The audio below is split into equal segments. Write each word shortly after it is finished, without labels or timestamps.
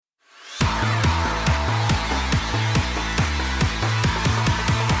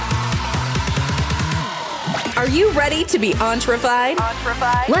you ready to be entrefied?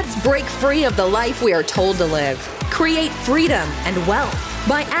 Let's break free of the life we are told to live. Create freedom and wealth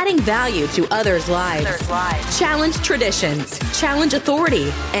by adding value to others' lives. Challenge traditions, challenge authority,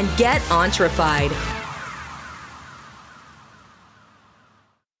 and get entrefied.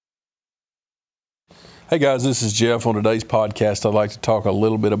 Hey guys, this is Jeff. On today's podcast, I'd like to talk a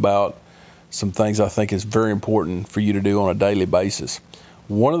little bit about some things I think is very important for you to do on a daily basis.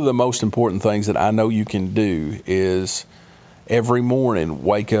 One of the most important things that I know you can do is every morning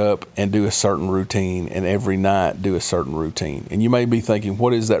wake up and do a certain routine, and every night do a certain routine. And you may be thinking,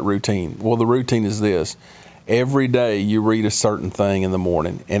 what is that routine? Well, the routine is this. Every day you read a certain thing in the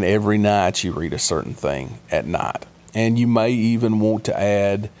morning, and every night you read a certain thing at night. And you may even want to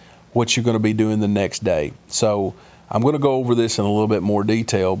add what you're going to be doing the next day. So I'm going to go over this in a little bit more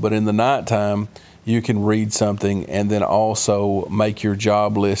detail, but in the nighttime, you can read something and then also make your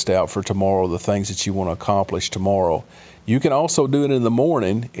job list out for tomorrow, the things that you want to accomplish tomorrow. You can also do it in the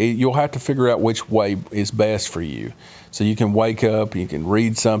morning. You'll have to figure out which way is best for you. So you can wake up, you can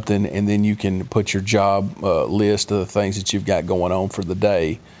read something, and then you can put your job list of the things that you've got going on for the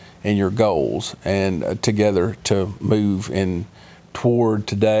day and your goals and together to move in toward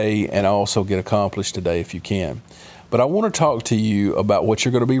today and also get accomplished today if you can. But I want to talk to you about what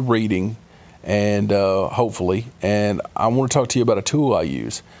you're going to be reading and hopefully, and I want to talk to you about a tool I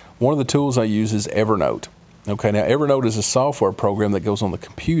use. One of the tools I use is Evernote. Okay, now Evernote is a software program that goes on the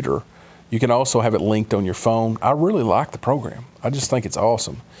computer. You can also have it linked on your phone. I really like the program. I just think it's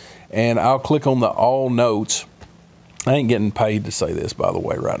awesome. And I'll click on the All Notes. I ain't getting paid to say this, by the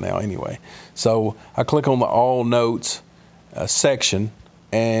way, right now anyway. So I click on the All Notes section,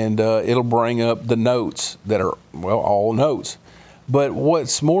 and it'll bring up the notes that are, well, all notes. But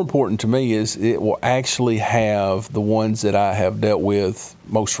what's more important to me is it will actually have the ones that I have dealt with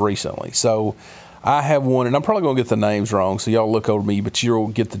most recently. So I have one, and I'm probably going to get the names wrong, so y'all look over me, but you'll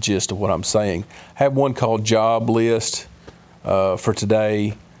get the gist of what I'm saying. I have one called Job List for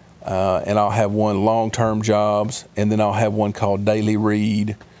today, and I'll have one Long-Term Jobs, and then I'll have one called Daily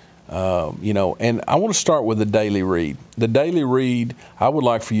Read. And I want to start with the daily read. The daily read, I would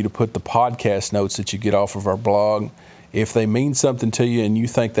like for you to put the podcast notes that you get off of our blog. If they mean something to you and you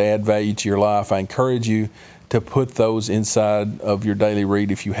think they add value to your life, I encourage you to put those inside of your daily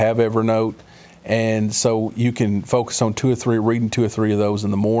read if you have Evernote. And so you can focus on reading two or three of those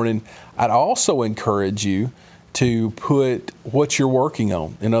in the morning. I'd also encourage you to put what you're working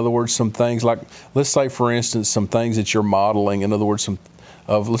on. In other words, some things like, let's say, for instance, some things that you're modeling. In other words,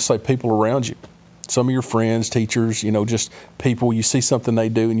 let's say people around you, some of your friends, teachers, just people, you see something they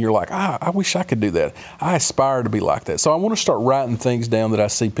do and you're like, I wish I could do that. I aspire to be like that. So I want to start writing things down that I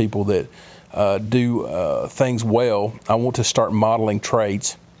see people that do things well. I want to start modeling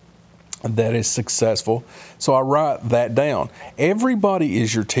traits that is successful. So I write that down. Everybody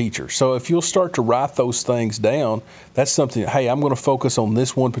is your teacher. So if you'll start to write those things down, that's something, hey, I'm going to focus on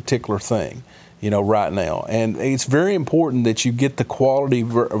this one particular thing, right now. And it's very important that you get the quality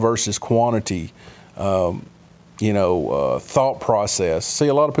versus quantity, thought process. See,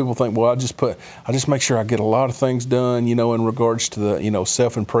 a lot of people think, well, I just make sure I get a lot of things done, in regards to the,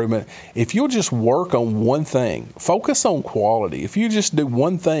 self-improvement. If you'll just work on one thing, focus on quality. If you just do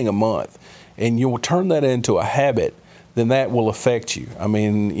one thing a month and you'll turn that into a habit, then that will affect you. I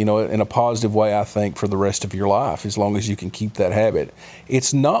mean, in a positive way, I think, for the rest of your life, as long as you can keep that habit.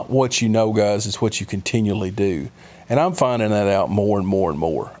 It's not what you know, guys, it's what you continually do. And I'm finding that out more and more and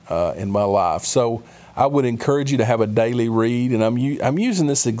more in my life. So I would encourage you to have a daily read, and I'm using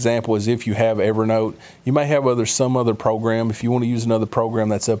this example as if you have Evernote. You may have some other program. If you want to use another program,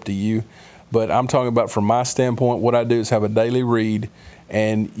 that's up to you. But I'm talking about, from my standpoint, what I do is have a daily read,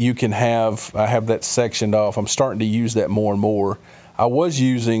 and I have that sectioned off. I'm starting to use that more and more. I was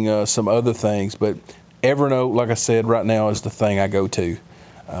using some other things, but Evernote, like I said, right now is the thing I go to.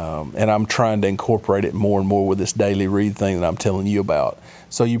 And I'm trying to incorporate it more and more with this daily read thing that I'm telling you about.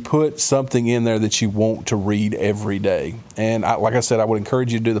 So you put something in there that you want to read every day. And like I said, I would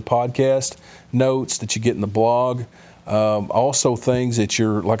encourage you to do the podcast notes that you get in the blog. Also things that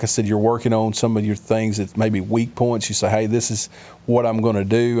like I said, you're working on, some of your things that may be weak points. You say, hey, this is what I'm going to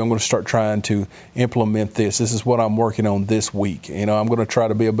do. I'm going to start trying to implement this. This is what I'm working on this week. I'm going to try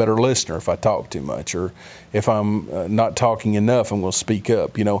to be a better listener if I talk too much, or if I'm not talking enough, I'm going to speak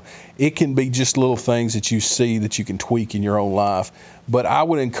up. It can be just little things that you see that you can tweak in your own life. But I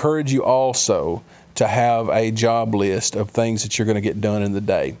would encourage you also to have a job list of things that you're going to get done in the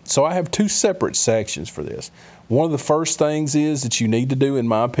day. So I have two separate sections for this. One of the first things is that you need to do, in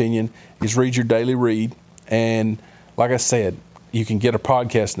my opinion, is read your daily read. And like I said, you can get a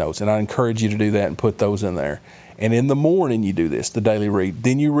podcast notes, and I encourage you to do that and put those in there. And in the morning you do this, the daily read.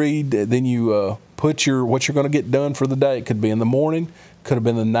 Then you put what you're going to get done for the day. It could be in the morning, could have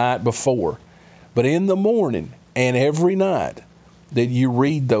been the night before. But in the morning and every night that you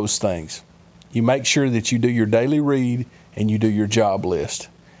read those things, you make sure that you do your daily read and you do your job list.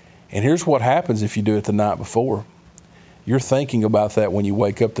 And here's what happens if you do it the night before. You're thinking about that when you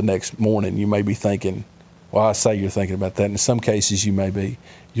wake up the next morning. You may be thinking, well, I say you're thinking about that. In some cases you may be.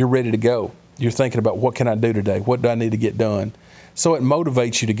 You're ready to go. You're thinking about, what can I do today? What do I need to get done? So it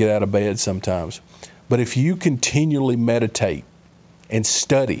motivates you to get out of bed sometimes. But if you continually meditate and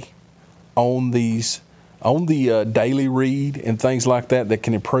study on the daily read and things like that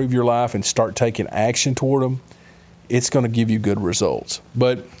can improve your life, and start taking action toward them, it's going to give you good results.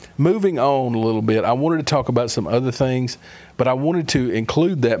 But moving on a little bit, I wanted to talk about some other things, but I wanted to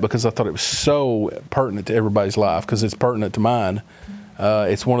include that because I thought it was so pertinent to everybody's life, because it's pertinent to mine.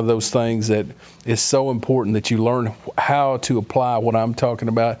 It's one of those things that is so important that you learn how to apply what I'm talking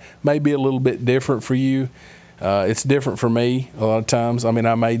about. Maybe a little bit different for you. It's different for me a lot of times. I mean,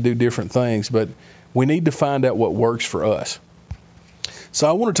 I may do different things, but we need to find out what works for us. So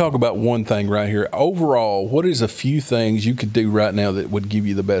I want to talk about one thing right here. Overall, what is a few things you could do right now that would give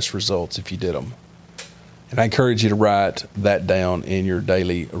you the best results if you did them? And I encourage you to write that down in your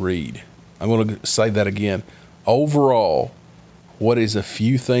daily read. I'm going to say that again. Overall, what is a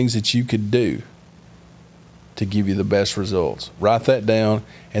few things that you could do to give you the best results? Write that down,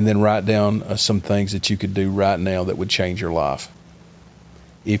 and then write down some things that you could do right now that would change your life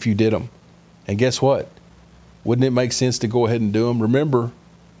if you did them. And guess what? Wouldn't it make sense to go ahead and do them? Remember,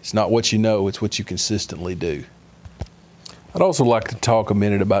 it's not what you know, it's what you consistently do. I'd also like to talk a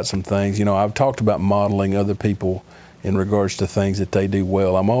minute about some things. I've talked about modeling other people in regards to things that they do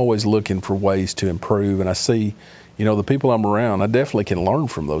well. I'm always looking for ways to improve, and I see, the people I'm around, I definitely can learn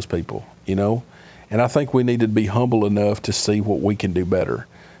from those people, and I think we need to be humble enough to see what we can do better.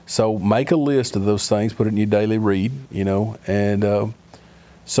 So make a list of those things, put it in your daily read, and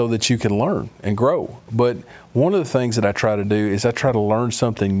so that you can learn and grow. But one of the things that I try to do is I try to learn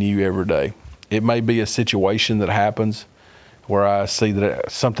something new every day. It may be a situation that happens where I see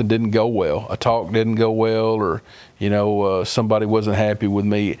that something didn't go well, a talk didn't go well, or, somebody wasn't happy with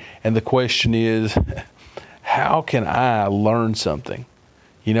me. And the question is, how can I learn something?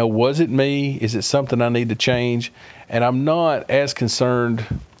 Was it me? Is it something I need to change? And I'm not as concerned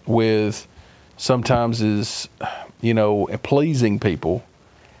with sometimes as, pleasing people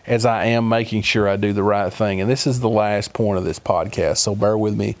as I am making sure I do the right thing. And this is the last point of this podcast, so bear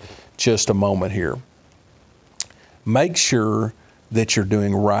with me just a moment here. Make sure that you're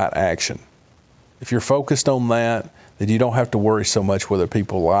doing right action. If you're focused on that, then you don't have to worry so much whether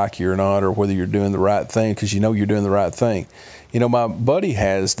people like you or not, or whether you're doing the right thing, because you're doing the right thing. My buddy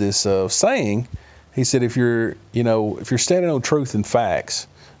has this saying. He said, if you're standing on truth and facts,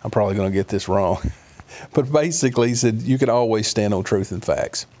 I'm probably going to get this wrong, but basically he said you can always stand on truth and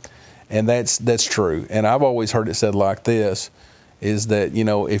facts. And that's true. And I've always heard it said like this, is that,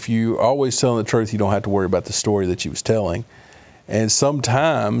 if you always telling the truth, you don't have to worry about the story that you was telling. And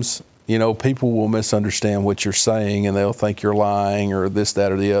sometimes, people will misunderstand what you're saying, and they'll think you're lying or this,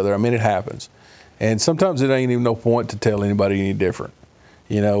 that, or the other. I mean, it happens. And sometimes it ain't even no point to tell anybody any different.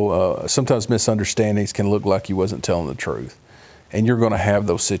 Sometimes misunderstandings can look like you wasn't telling the truth. And you're going to have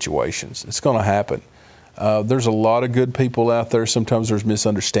those situations. It's going to happen. There's a lot of good people out there. Sometimes there's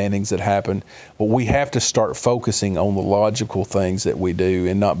misunderstandings that happen, but we have to start focusing on the logical things that we do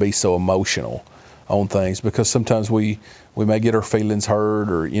and not be so emotional on things, because sometimes we may get our feelings hurt,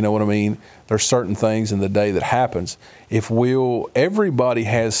 or what I mean. There's certain things in the day that happens. Everybody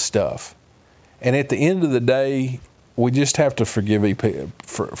has stuff, and at the end of the day, we just have to forgive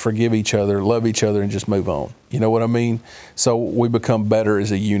each other, love each other, and just move on. You know what I mean? So we become better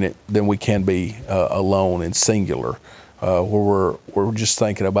as a unit than we can be alone and singular, where we're just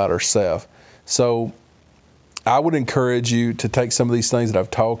thinking about ourselves. So I would encourage you to take some of these things that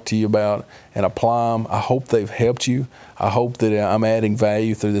I've talked to you about and apply them. I hope they've helped you. I hope that I'm adding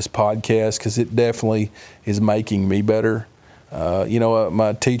value through this podcast, because it definitely is making me better.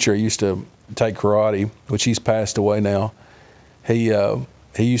 My teacher used to take karate, which he's passed away now. He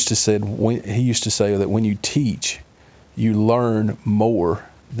used to say that when you teach, you learn more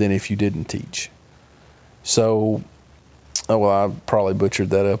than if you didn't teach. So, I probably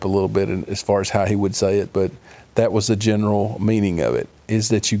butchered that up a little bit as far as how he would say it, but that was the general meaning of it, is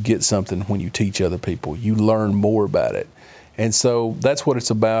that you get something when you teach other people. You learn more about it. And so that's what it's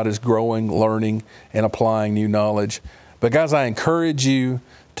about, is growing, learning, and applying new knowledge. But guys, I encourage you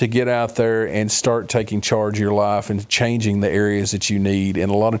to get out there and start taking charge of your life and changing the areas that you need.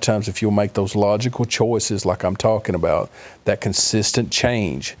 And a lot of times, if you'll make those logical choices like I'm talking about, that consistent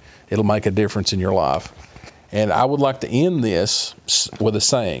change, it'll make a difference in your life. And I would like to end this with a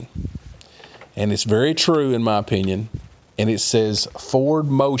saying, and it's very true in my opinion, and it says, forward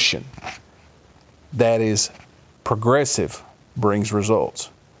motion that is progressive brings results.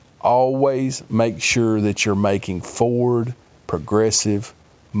 Always make sure that you're making forward, progressive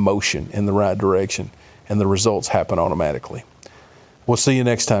motion in the right direction, and the results happen automatically. We'll see you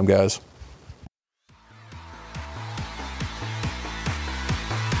next time, guys.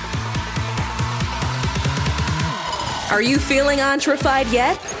 Are you feeling entrified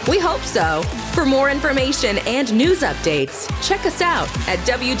yet? We hope so. For more information and news updates, check us out at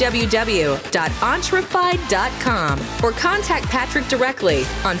www.entrified.com or contact Patrick directly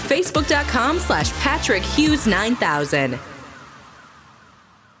on facebook.com/PatrickHughes9000.